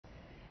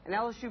An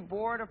LSU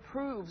board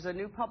approves a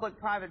new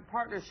public-private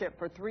partnership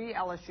for 3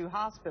 LSU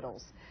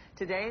hospitals.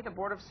 Today, the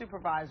Board of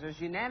Supervisors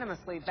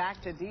unanimously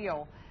backed a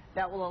deal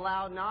that will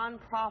allow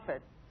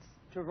nonprofits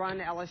to run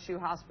LSU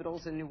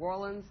hospitals in New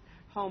Orleans,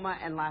 Houma,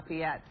 and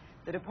Lafayette.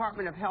 The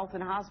Department of Health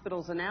and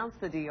Hospitals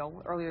announced the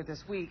deal earlier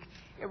this week.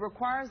 It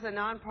requires the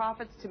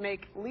nonprofits to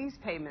make lease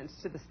payments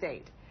to the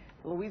state.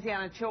 The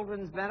Louisiana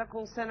Children's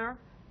Medical Center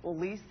will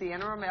lease the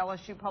interim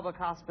LSU Public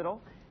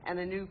Hospital and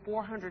the new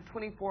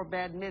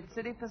 424-bed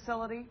Mid-City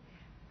facility.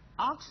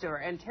 Oxter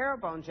and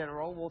Terrebonne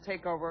General will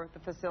take over the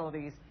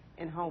facilities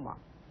in Houma.